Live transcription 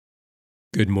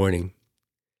Good morning.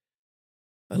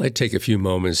 I'd like to take a few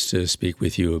moments to speak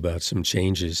with you about some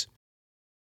changes.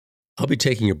 I'll be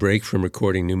taking a break from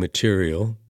recording new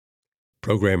material.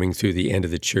 Programming through the end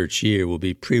of the church year will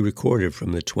be pre-recorded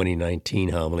from the 2019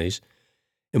 homilies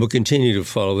and will continue to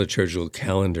follow the liturgical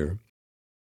calendar.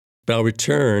 But I'll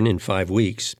return in 5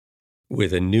 weeks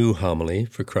with a new homily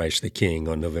for Christ the King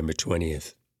on November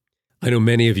 20th. I know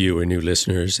many of you are new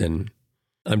listeners, and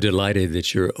I'm delighted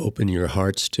that you're open your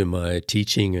hearts to my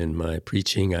teaching and my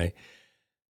preaching. I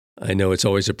know it's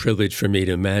always a privilege for me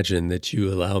to imagine that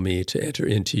you allow me to enter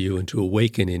into you and to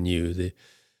awaken in you the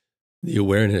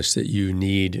awareness that you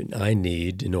need and I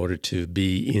need in order to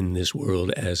be in this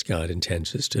world as God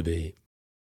intends us to be.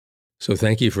 So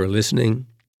thank you for listening.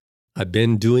 I've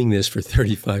been doing this for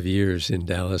 35 years in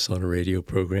Dallas on a radio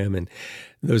program, and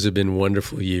those have been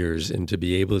wonderful years. And to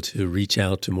be able to reach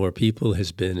out to more people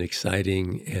has been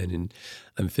exciting, and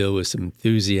I'm filled with some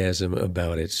enthusiasm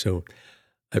about it. So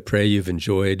I pray you've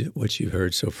enjoyed what you've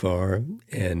heard so far,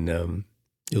 and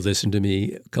you'll listen to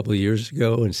me a couple of years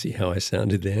ago and see how I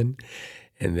sounded then.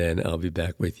 And then I'll be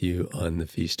back with you on the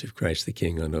Feast of Christ the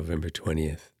King on November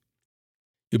 20th.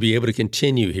 You'll be able to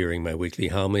continue hearing my weekly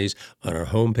homilies on our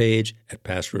homepage at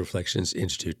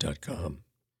pastoralreflectionsinstitute.com.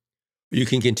 You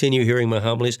can continue hearing my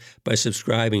homilies by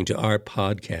subscribing to our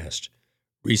podcast,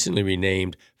 recently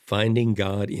renamed Finding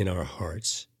God in Our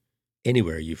Hearts,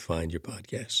 anywhere you find your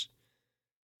podcasts.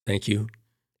 Thank you,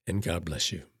 and God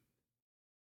bless you.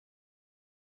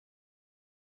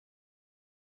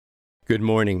 Good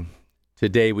morning.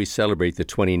 Today we celebrate the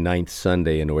 29th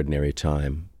Sunday in Ordinary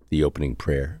Time, the opening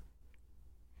prayer.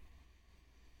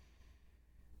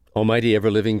 Almighty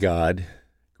ever-living God,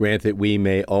 grant that we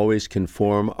may always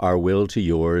conform our will to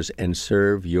yours and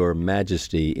serve your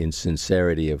majesty in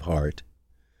sincerity of heart.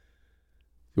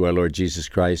 Through our Lord Jesus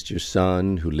Christ, your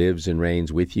Son, who lives and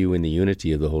reigns with you in the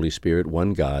unity of the Holy Spirit,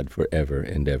 one God, forever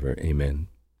and ever. Amen.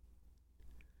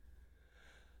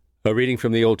 A reading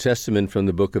from the Old Testament from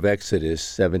the book of Exodus,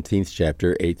 17th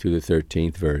chapter, 8 through the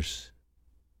 13th verse.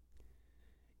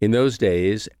 In those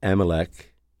days, Amalek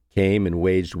came and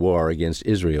waged war against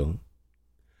Israel.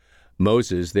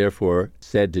 Moses therefore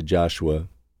said to Joshua,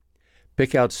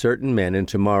 "Pick out certain men and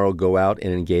tomorrow go out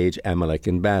and engage Amalek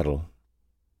in battle.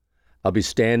 I'll be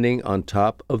standing on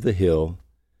top of the hill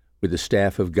with the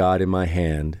staff of God in my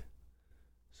hand."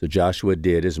 So Joshua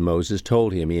did as Moses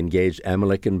told him. He engaged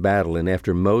Amalek in battle, and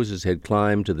after Moses had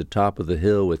climbed to the top of the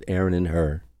hill with Aaron and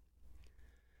Hur.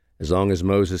 As long as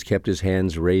Moses kept his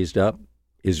hands raised up,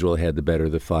 Israel had the better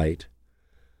of the fight.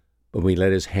 But when he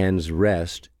let his hands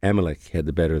rest, Amalek had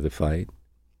the better of the fight.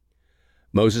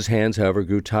 Moses' hands, however,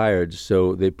 grew tired,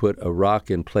 so they put a rock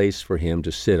in place for him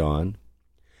to sit on.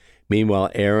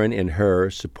 Meanwhile, Aaron and Hur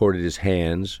supported his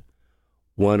hands,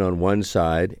 one on one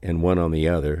side and one on the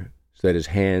other, so that his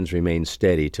hands remained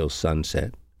steady till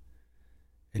sunset.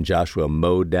 And Joshua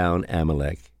mowed down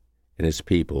Amalek and his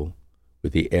people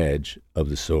with the edge of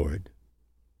the sword.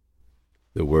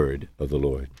 The word of the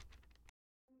Lord.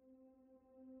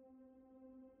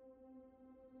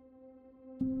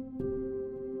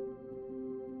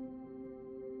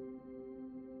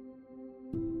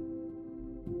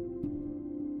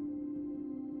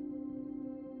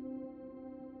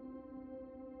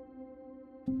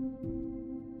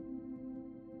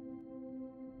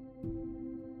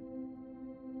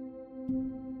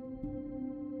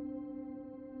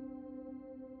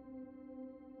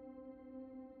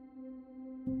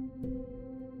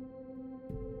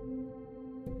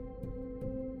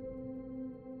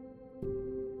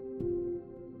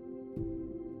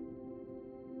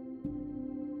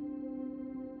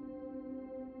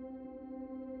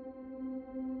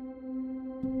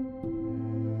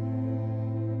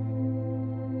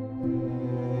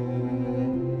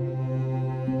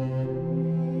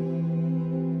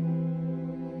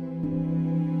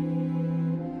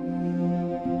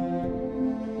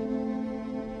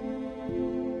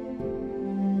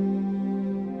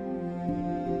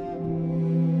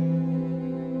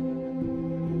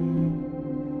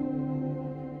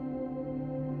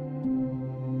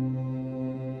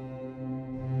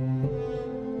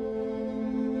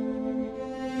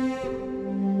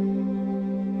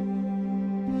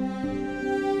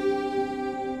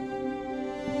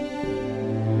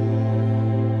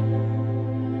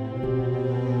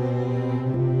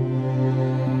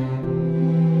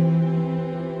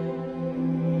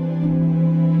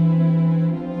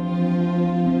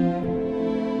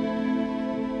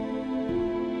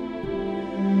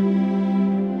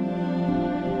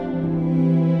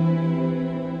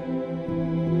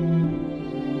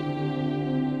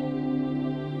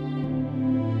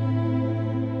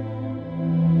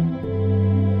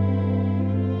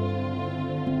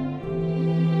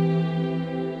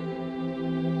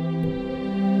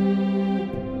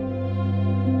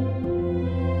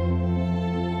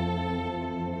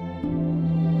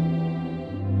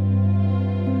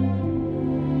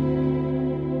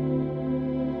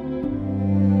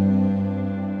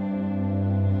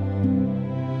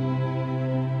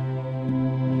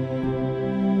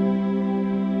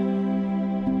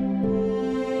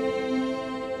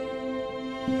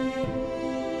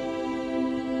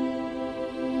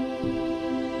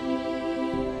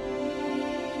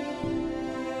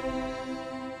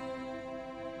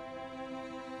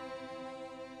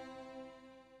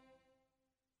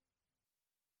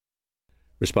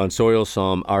 Responsorial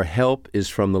Psalm, Our help is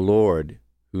from the Lord,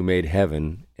 who made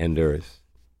heaven and earth.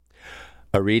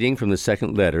 A reading from the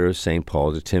second letter of St.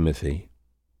 Paul to Timothy,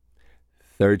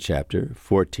 3rd chapter,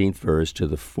 14th verse to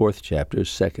the 4th chapter,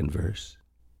 2nd verse.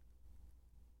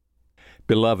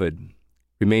 Beloved,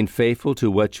 remain faithful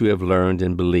to what you have learned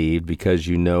and believed, because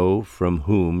you know from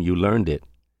whom you learned it,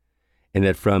 and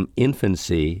that from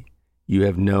infancy you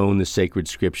have known the sacred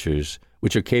Scriptures,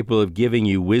 which are capable of giving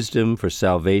you wisdom for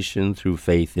salvation through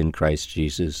faith in Christ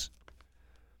Jesus.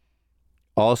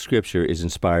 All Scripture is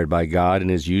inspired by God and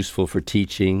is useful for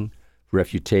teaching, for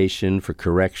refutation, for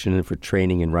correction, and for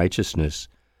training in righteousness,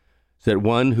 so that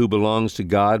one who belongs to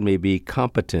God may be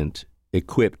competent,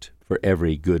 equipped for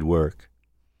every good work.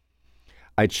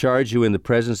 I charge you in the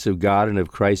presence of God and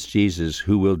of Christ Jesus,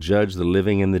 who will judge the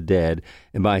living and the dead,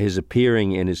 and by his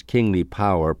appearing in his kingly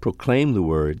power, proclaim the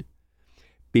word.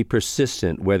 Be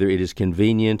persistent, whether it is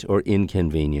convenient or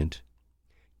inconvenient.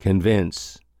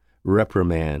 Convince,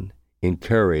 reprimand,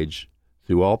 encourage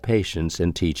through all patience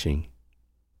and teaching.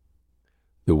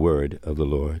 The word of the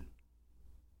Lord.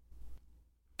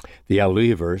 The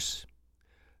Alleluia verse.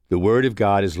 The word of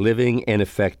God is living and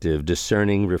effective,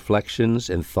 discerning reflections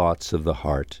and thoughts of the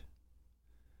heart.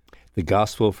 The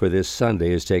gospel for this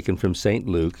Sunday is taken from St.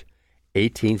 Luke,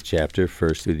 18th chapter,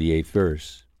 1st through the 8th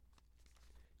verse.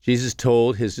 Jesus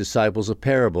told his disciples a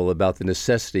parable about the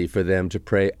necessity for them to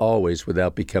pray always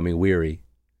without becoming weary.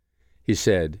 He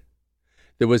said,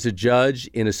 There was a judge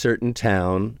in a certain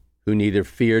town who neither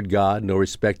feared God nor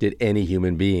respected any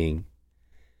human being.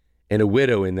 And a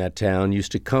widow in that town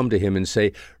used to come to him and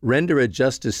say, Render a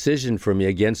just decision for me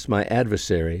against my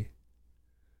adversary.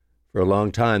 For a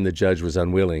long time the judge was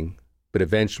unwilling, but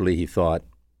eventually he thought,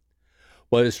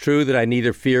 Well, it is true that I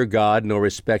neither fear God nor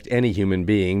respect any human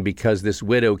being. Because this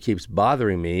widow keeps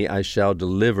bothering me, I shall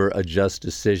deliver a just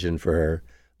decision for her,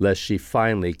 lest she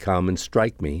finally come and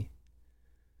strike me.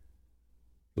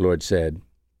 The Lord said,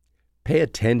 Pay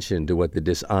attention to what the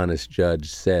dishonest judge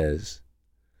says.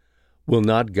 Will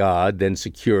not God then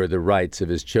secure the rights of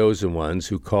his chosen ones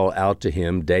who call out to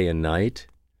him day and night?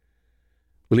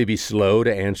 Will he be slow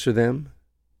to answer them?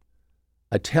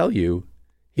 I tell you,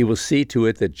 he will see to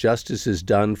it that justice is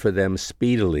done for them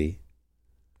speedily.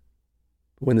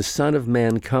 But when the Son of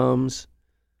Man comes,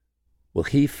 will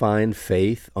he find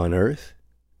faith on earth?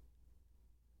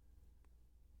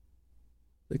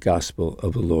 The Gospel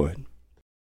of the Lord.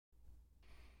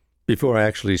 Before I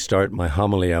actually start my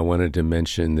homily, I wanted to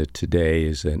mention that today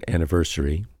is an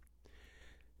anniversary.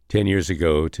 10 years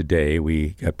ago today,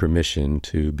 we got permission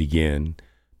to begin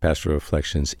Pastoral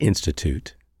Reflections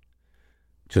Institute,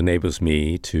 which enables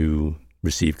me to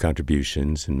receive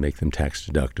contributions and make them tax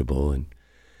deductible.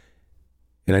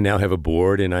 And I now have a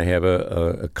board, and I have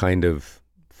a kind of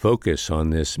focus on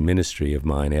this ministry of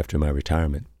mine after my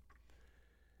retirement.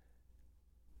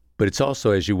 But it's also,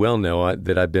 as you well know,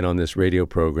 that I've been on this radio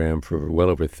program for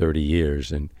well over 30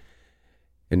 years.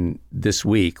 And this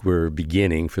week, we're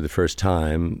beginning for the first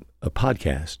time a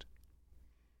podcast.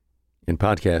 And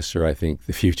podcasts are, I think,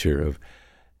 the future of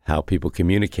how people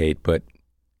communicate. But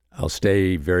I'll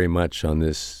stay very much on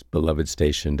this beloved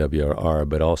station, WRR,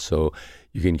 but also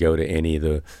you can go to any of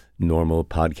the normal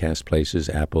podcast places,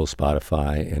 Apple,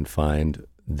 Spotify, and find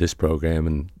this program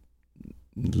and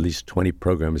at least 20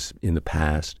 programs in the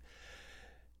past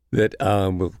that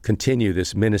will continue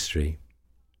this ministry.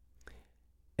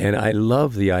 And I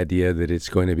love the idea that it's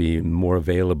going to be more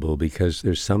available, because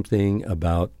there's something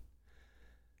about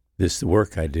this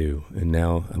work I do, and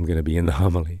now I'm going to be in the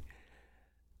homily.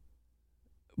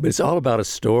 But it's all about a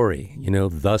story,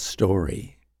 the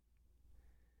story.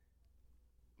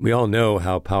 We all know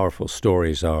how powerful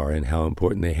stories are and how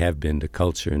important they have been to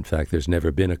culture. In fact, there's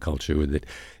never been a culture that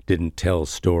didn't tell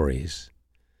stories,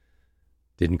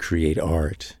 didn't create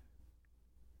art,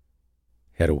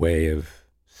 had a way of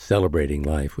celebrating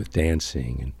life with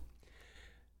dancing. And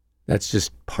that's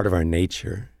just part of our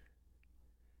nature.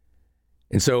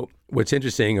 And so what's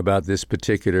interesting about this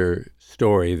particular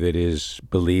story that is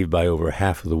believed by over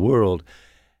half of the world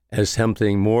as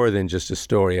something more than just a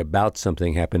story about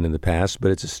something happened in the past,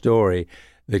 but it's a story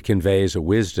that conveys a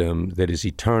wisdom that is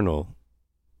eternal.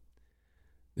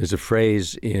 There's a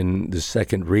phrase in the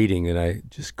second reading that I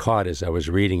just caught as I was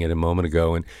reading it a moment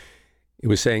ago, and it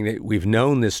was saying that we've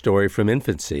known this story from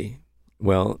infancy.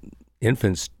 Well,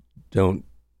 infants don't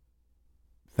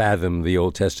fathom the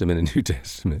Old Testament and New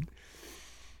Testament.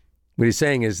 What he's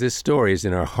saying is this story is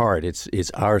in our heart.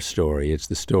 It's our story. It's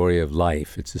the story of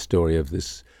life. It's the story of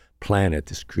this planet,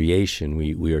 this creation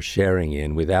we are sharing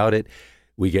in. Without it,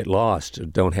 we get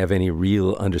lost, don't have any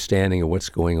real understanding of what's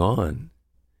going on.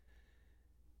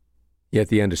 Yet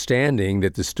the understanding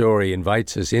that the story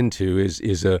invites us into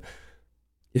is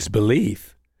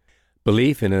belief.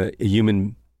 Belief in a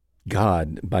human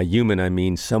God. By human, I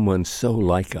mean someone so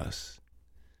like us.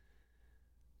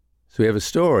 So we have a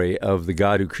story of the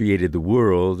God who created the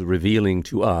world revealing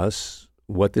to us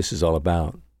what this is all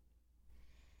about.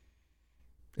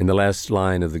 And the last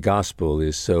line of the gospel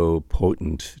is so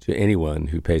potent to anyone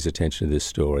who pays attention to this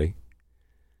story.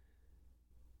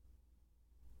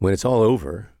 When it's all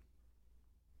over,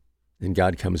 and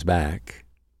God comes back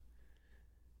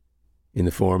in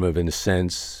the form of, in a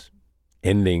sense,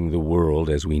 ending the world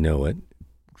as we know it,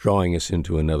 drawing us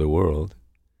into another world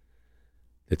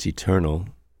that's eternal.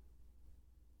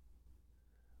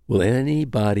 Will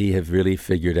anybody have really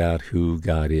figured out who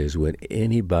God is? Would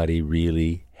anybody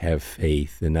really have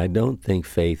faith? And I don't think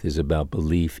faith is about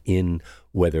belief in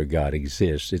whether God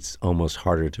exists. It's almost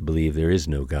harder to believe there is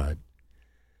no God.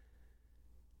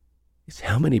 It's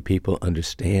how many people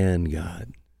understand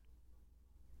God,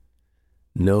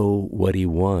 know what he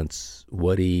wants,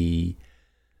 what he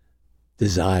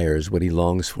desires, what he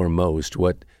longs for most,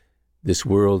 what this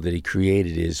world that he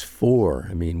created is for.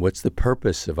 I mean, what's the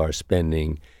purpose of our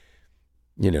spending,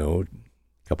 a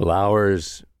couple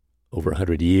hours, over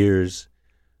 100 years,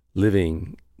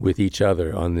 living with each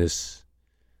other on this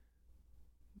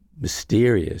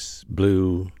mysterious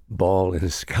blue ball in the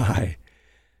sky?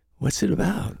 What's it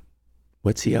about?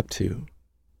 What's he up to?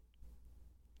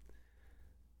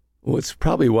 Well, it's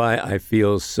probably why I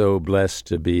feel so blessed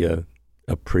to be a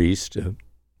priest, a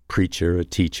preacher, a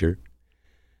teacher,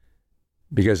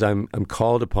 because I'm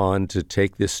called upon to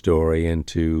take this story and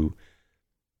to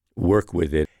work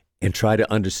with it and try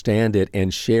to understand it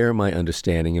and share my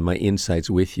understanding and my insights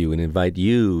with you and invite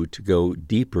you to go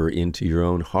deeper into your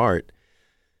own heart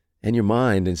and your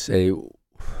mind and say,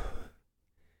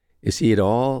 is he at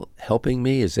all helping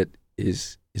me? Is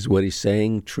what he's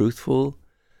saying truthful?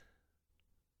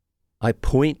 I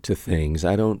point to things.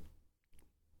 I don't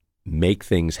make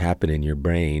things happen in your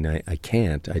brain. I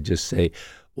can't. I just say,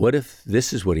 what if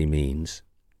this is what he means?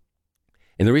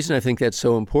 And the reason I think that's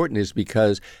so important is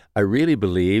because I really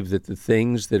believe that the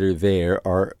things that are there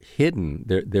are hidden.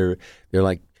 They're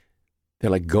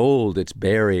like gold that's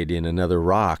buried in another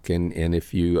rock. And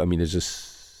if there's a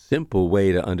simple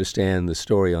way to understand the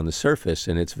story on the surface,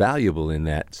 and it's valuable in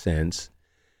that sense.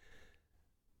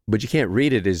 But you can't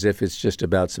read it as if it's just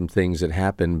about some things that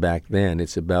happened back then.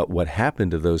 It's about what happened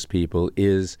to those people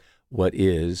is what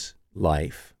is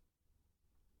life.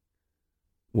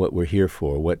 What we're here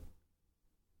for,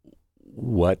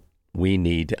 what we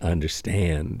need to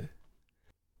understand.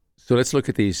 So let's look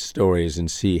at these stories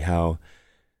and see how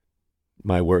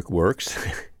my work works,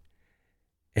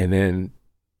 and then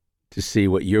to see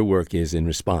what your work is in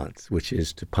response, which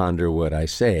is to ponder what I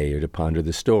say or to ponder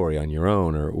the story on your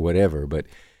own or whatever. But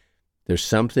there's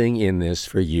something in this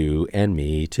for you and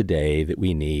me today that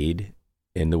we need.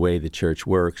 In the way the church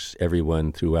works,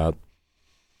 everyone throughout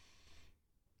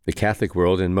the Catholic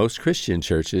world and most Christian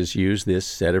churches use this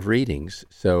set of readings.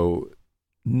 So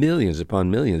millions upon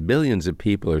millions, billions of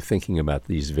people are thinking about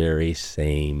these very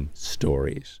same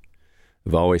stories.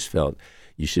 I've always felt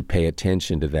you should pay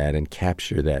attention to that and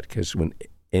capture that, because when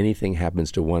anything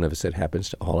happens to one of us, it happens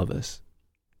to all of us.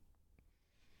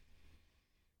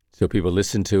 So people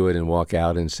listen to it and walk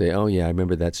out and say, oh yeah, I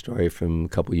remember that story from a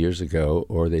couple years ago.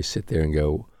 Or they sit there and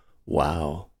go,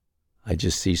 wow, I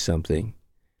just see something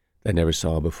I never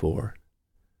saw before.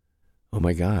 Oh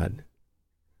my God,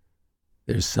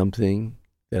 there's something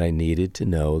that I needed to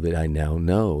know that I now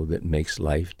know that makes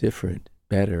life different,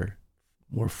 better,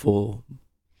 more full.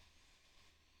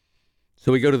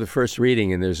 So we go to the first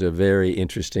reading, and there's a very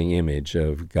interesting image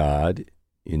of God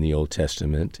in the Old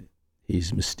Testament.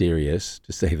 He's mysterious,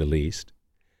 to say the least.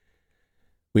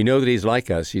 We know that he's like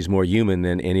us. He's more human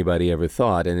than anybody ever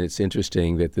thought. And it's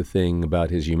interesting that the thing about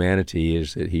his humanity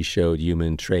is that he showed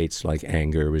human traits like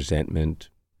anger, resentment,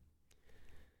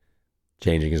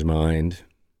 changing his mind,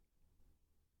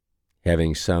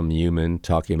 having some human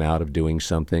talk him out of doing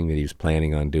something that he was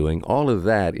planning on doing. All of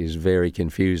that is very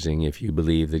confusing if you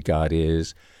believe that God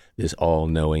is this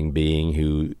all-knowing being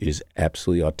who is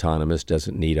absolutely autonomous,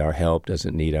 doesn't need our help,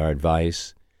 doesn't need our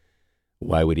advice.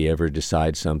 Why would he ever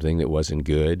decide something that wasn't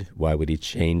good? Why would he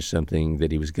change something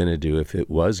that he was going to do if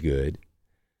it was good?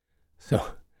 So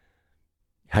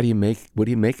what do you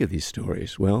make of these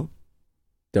stories? Well,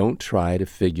 don't try to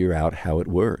figure out how it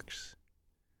works.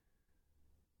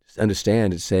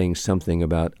 understand it's saying something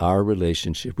about our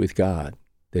relationship with God,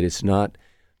 that it's not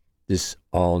this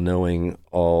all-knowing,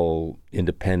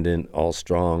 all-independent,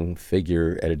 all-strong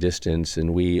figure at a distance,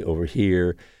 and we over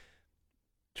here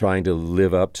trying to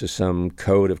live up to some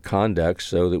code of conduct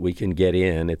so that we can get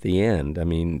in at the end. I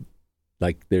mean,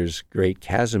 like there's great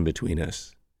chasm between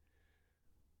us.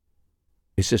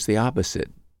 It's just the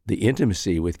opposite. The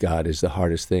intimacy with God is the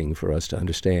hardest thing for us to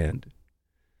understand.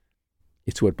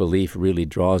 It's what belief really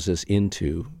draws us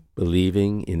into,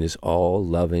 believing in this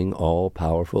all-loving,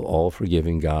 all-powerful,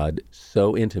 all-forgiving God,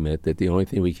 so intimate that the only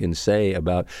thing we can say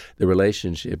about the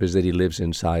relationship is that he lives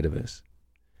inside of us.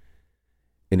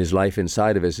 And his life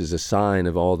inside of us is a sign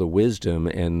of all the wisdom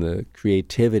and the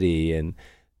creativity and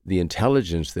the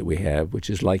intelligence that we have, which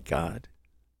is like God.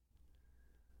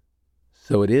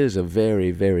 So it is a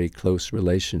very, very close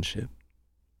relationship.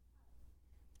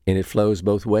 And it flows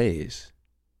both ways.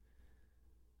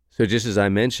 So just as I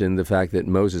mentioned, the fact that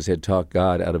Moses had talked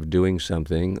God out of doing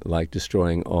something like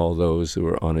destroying all those who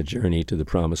were on a journey to the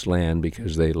promised land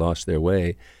because they lost their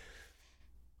way,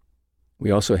 we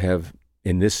also have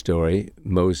in this story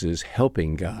Moses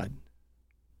helping God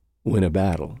win a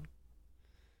battle.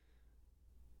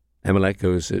 Amalek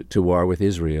goes to war with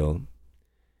Israel,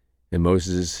 and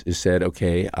Moses has said,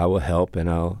 okay, I will help and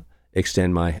I'll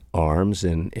extend my arms,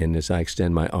 and as I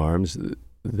extend my arms,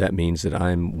 that means that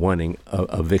I'm wanting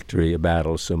a victory, a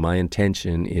battle. So my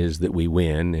intention is that we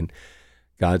win, and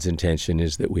God's intention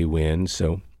is that we win.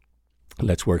 So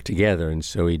let's work together. And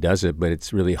so he does it, but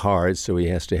it's really hard. So he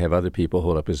has to have other people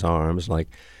hold up his arms. Like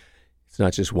it's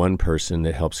not just one person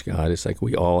that helps God. It's like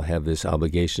we all have this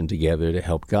obligation together to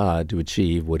help God to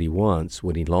achieve what he wants,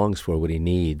 what he longs for, what he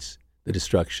needs, the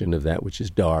destruction of that which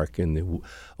is dark and the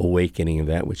awakening of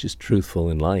that which is truthful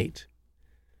and light.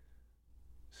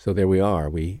 So there we are.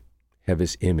 We have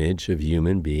this image of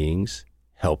human beings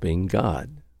helping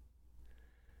God.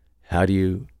 How do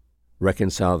you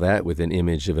reconcile that with an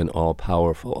image of an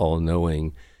all-powerful,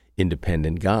 all-knowing,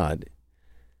 independent God?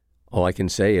 All I can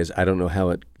say is I don't know how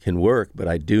it can work, but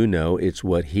I do know it's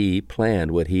what he planned,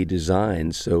 what he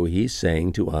designed. So he's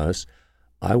saying to us,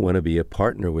 I want to be a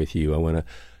partner with you. I want to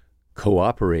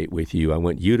cooperate with you. I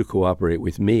want you to cooperate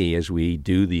with me as we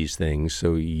do these things.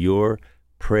 So your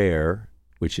prayer,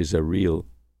 which is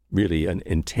really an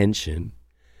intention,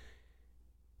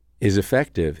 is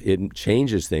effective. It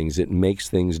changes things. It makes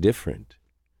things different.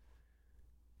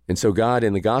 And so God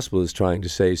in the gospel is trying to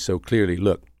say so clearly,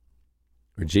 look,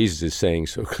 or Jesus is saying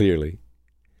so clearly,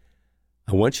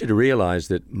 I want you to realize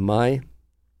that my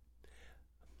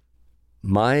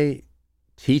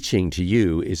teaching to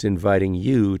you is inviting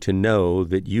you to know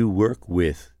that you work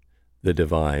with the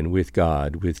divine, with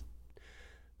God, with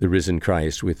the risen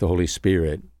Christ, with the Holy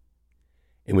Spirit.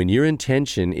 And when your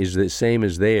intention is the same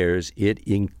as theirs, it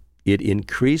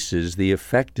increases the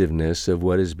effectiveness of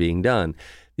what is being done.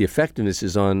 The effectiveness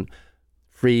is on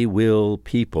free will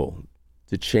people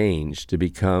to change, to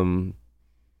become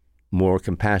more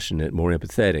compassionate, more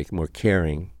empathetic, more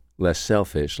caring, less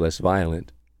selfish, less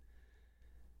violent.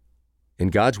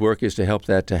 And God's work is to help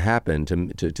that to happen,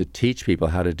 to teach people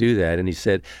how to do that. And he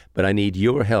said, but I need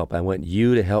your help. I want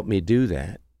you to help me do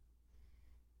that.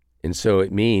 And so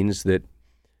it means that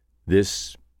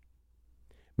this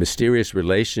mysterious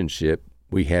relationship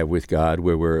we have with God,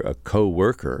 where we're a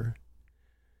co-worker,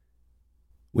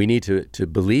 we need to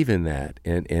believe in that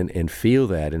and feel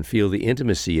that and feel the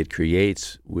intimacy it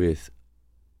creates with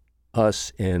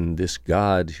us and this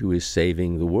God who is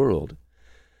saving the world.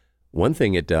 One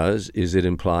thing it does is it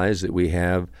implies that we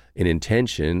have an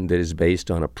intention that is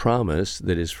based on a promise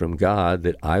that is from God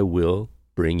that I will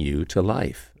bring you to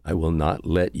life. I will not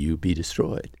let you be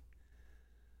destroyed.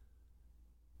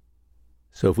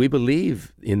 So if we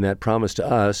believe in that promise to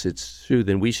us, it's true,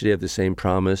 then we should have the same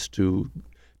promise to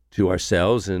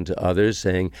ourselves and to others,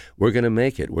 saying, we're going to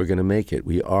make it, we're going to make it,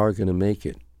 we are going to make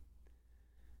it.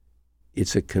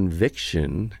 It's a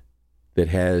conviction that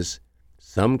has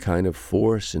some kind of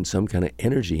force and some kind of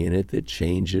energy in it that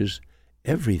changes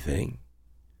everything.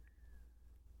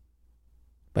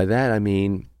 By that I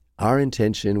mean our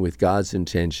intention with God's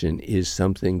intention is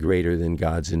something greater than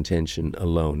God's intention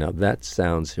alone. Now that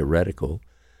sounds heretical,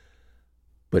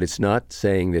 but it's not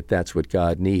saying that that's what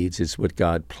God needs, it's what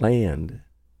God planned.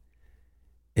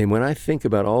 And when I think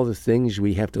about all the things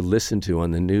we have to listen to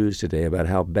on the news today about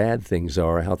how bad things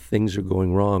are, how things are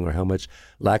going wrong, or how much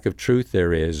lack of truth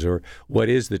there is, or what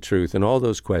is the truth, and all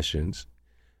those questions,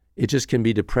 it just can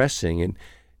be depressing. And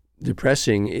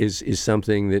depressing is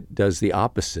something that does the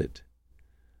opposite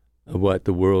of what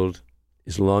the world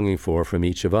is longing for from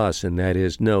each of us, and that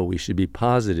is, no, we should be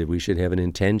positive, we should have an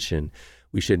intention,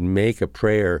 we should make a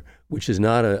prayer, which is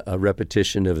not a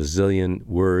repetition of a zillion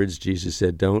words. Jesus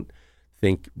said, don't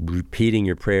think repeating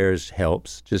your prayers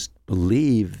helps. Just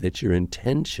believe that your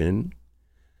intention,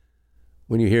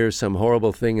 when you hear some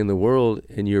horrible thing in the world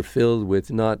and you're filled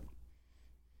with not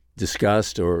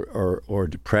disgust or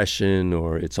depression,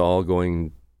 or it's all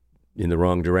going in the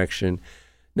wrong direction.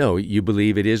 No, you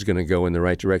believe it is going to go in the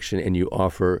right direction, and you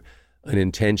offer an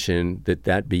intention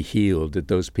that be healed, that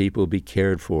those people be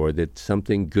cared for, that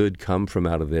something good come from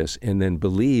out of this, and then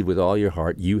believe with all your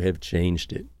heart you have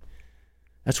changed it.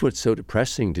 That's what's so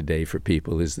depressing today for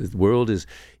people, is the world is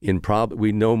in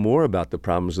we know more about the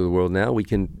problems of the world now. We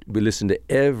listen to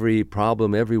every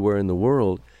problem everywhere in the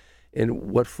world.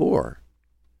 And what for?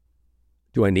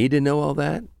 Do I need to know all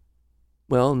that?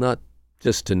 Well, not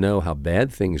just to know how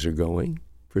bad things are going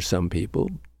for some people,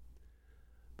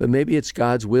 but maybe it's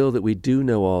God's will that we do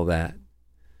know all that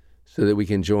so that we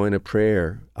can join a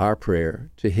prayer, our prayer,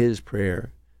 to His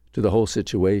prayer, to the whole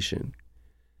situation.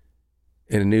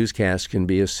 And a newscast can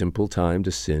be a simple time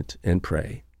to sit and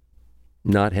pray,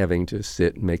 not having to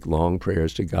sit and make long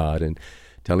prayers to God and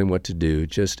tell Him what to do,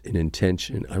 just an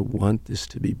intention. I want this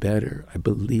to be better. I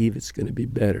believe it's going to be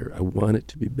better. I want it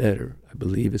to be better. I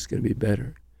believe it's going to be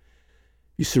better.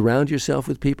 You surround yourself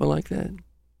with people like that,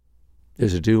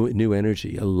 there's a new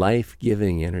energy, a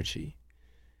life-giving energy.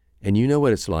 And you know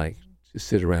what it's like to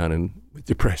sit around with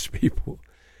depressed people.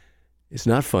 It's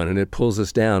not fun, and it pulls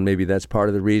us down. Maybe that's part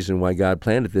of the reason why God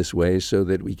planned it this way, so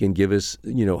that we can give us,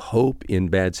 hope in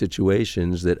bad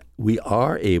situations, that we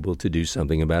are able to do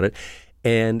something about it.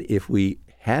 And if we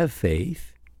have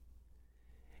faith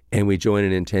and we join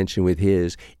an intention with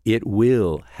His, it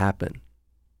will happen.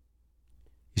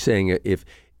 You're saying if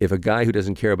a guy who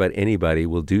doesn't care about anybody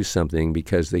will do something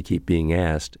because they keep being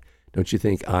asked, don't you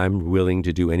think I'm willing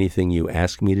to do anything you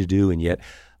ask me to do, and yet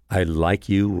I like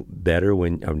you better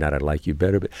not I like you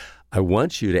better, but I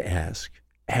want you to ask.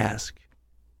 Ask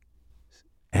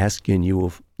and you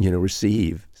will,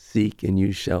 receive. Seek and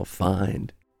you shall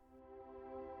find.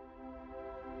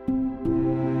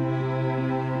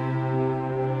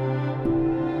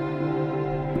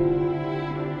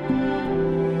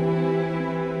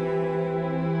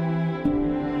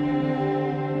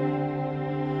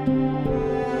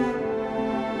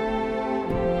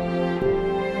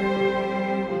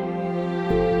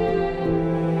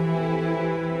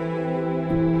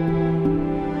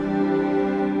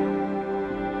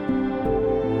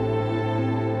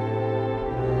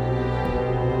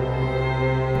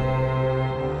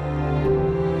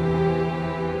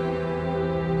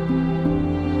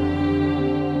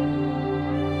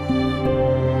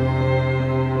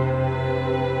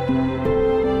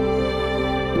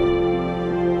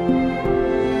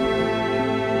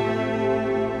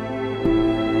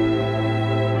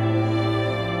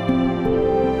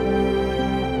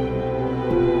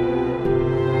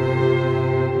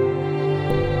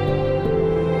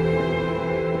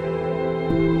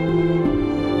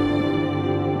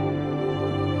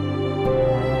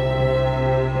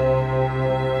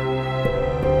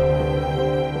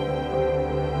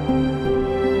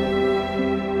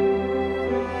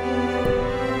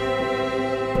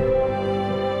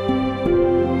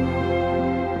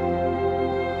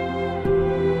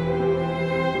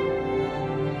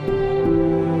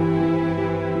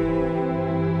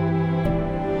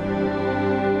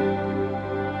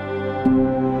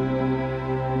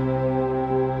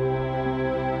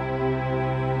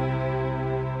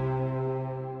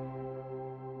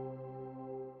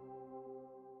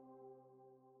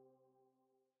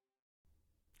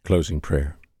 Closing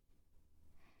prayer.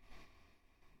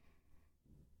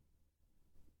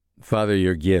 Father,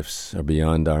 your gifts are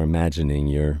beyond our imagining.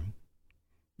 Your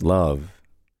love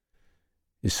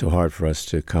is so hard for us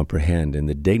to comprehend, and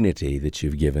the dignity that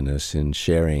you've given us in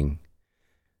sharing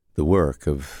the work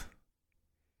of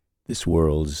this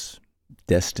world's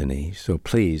destiny. So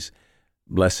please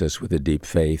bless us with a deep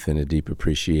faith and a deep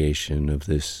appreciation of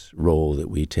this role that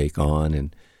we take on,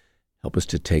 and help us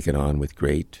to take it on with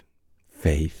great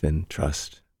faith and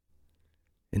trust,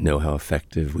 and know how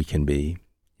effective we can be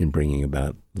in bringing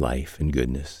about life and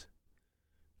goodness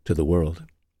to the world.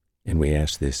 And we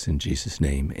ask this in Jesus'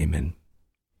 name, amen.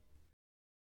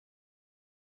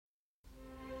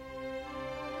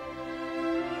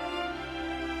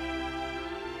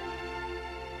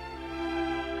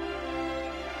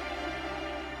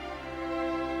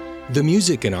 The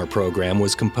music in our program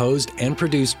was composed and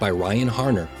produced by Ryan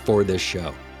Harner for this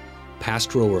show.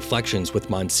 Pastoral Reflections with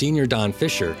Monsignor Don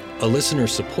Fisher, a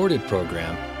listener-supported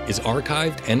program, is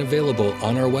archived and available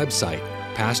on our website,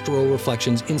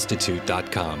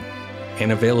 pastoralreflectionsinstitute.com,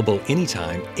 and available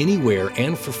anytime, anywhere,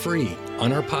 and for free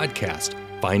on our podcast,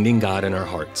 Finding God in Our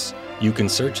Hearts. You can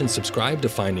search and subscribe to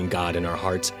Finding God in Our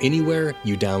Hearts anywhere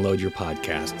you download your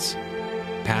podcasts.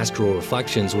 Pastoral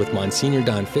Reflections with Monsignor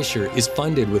Don Fisher is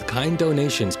funded with kind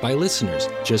donations by listeners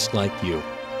just like you.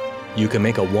 You can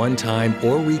make a one-time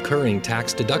or recurring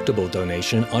tax-deductible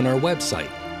donation on our website,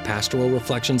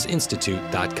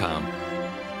 pastoralreflectionsinstitute.com.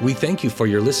 We thank you for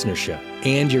your listenership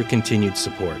and your continued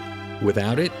support.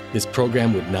 Without it, this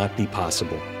program would not be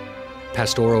possible.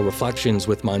 Pastoral Reflections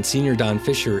with Monsignor Don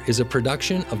Fisher is a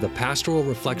production of the Pastoral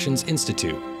Reflections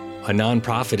Institute, a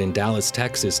nonprofit in Dallas,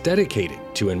 Texas dedicated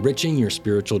to enriching your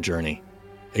spiritual journey.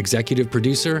 Executive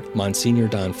producer, Monsignor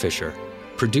Don Fisher.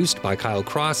 Produced by Kyle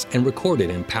Cross and recorded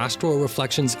in Pastoral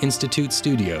Reflections Institute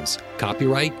Studios.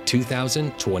 Copyright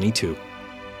 2022.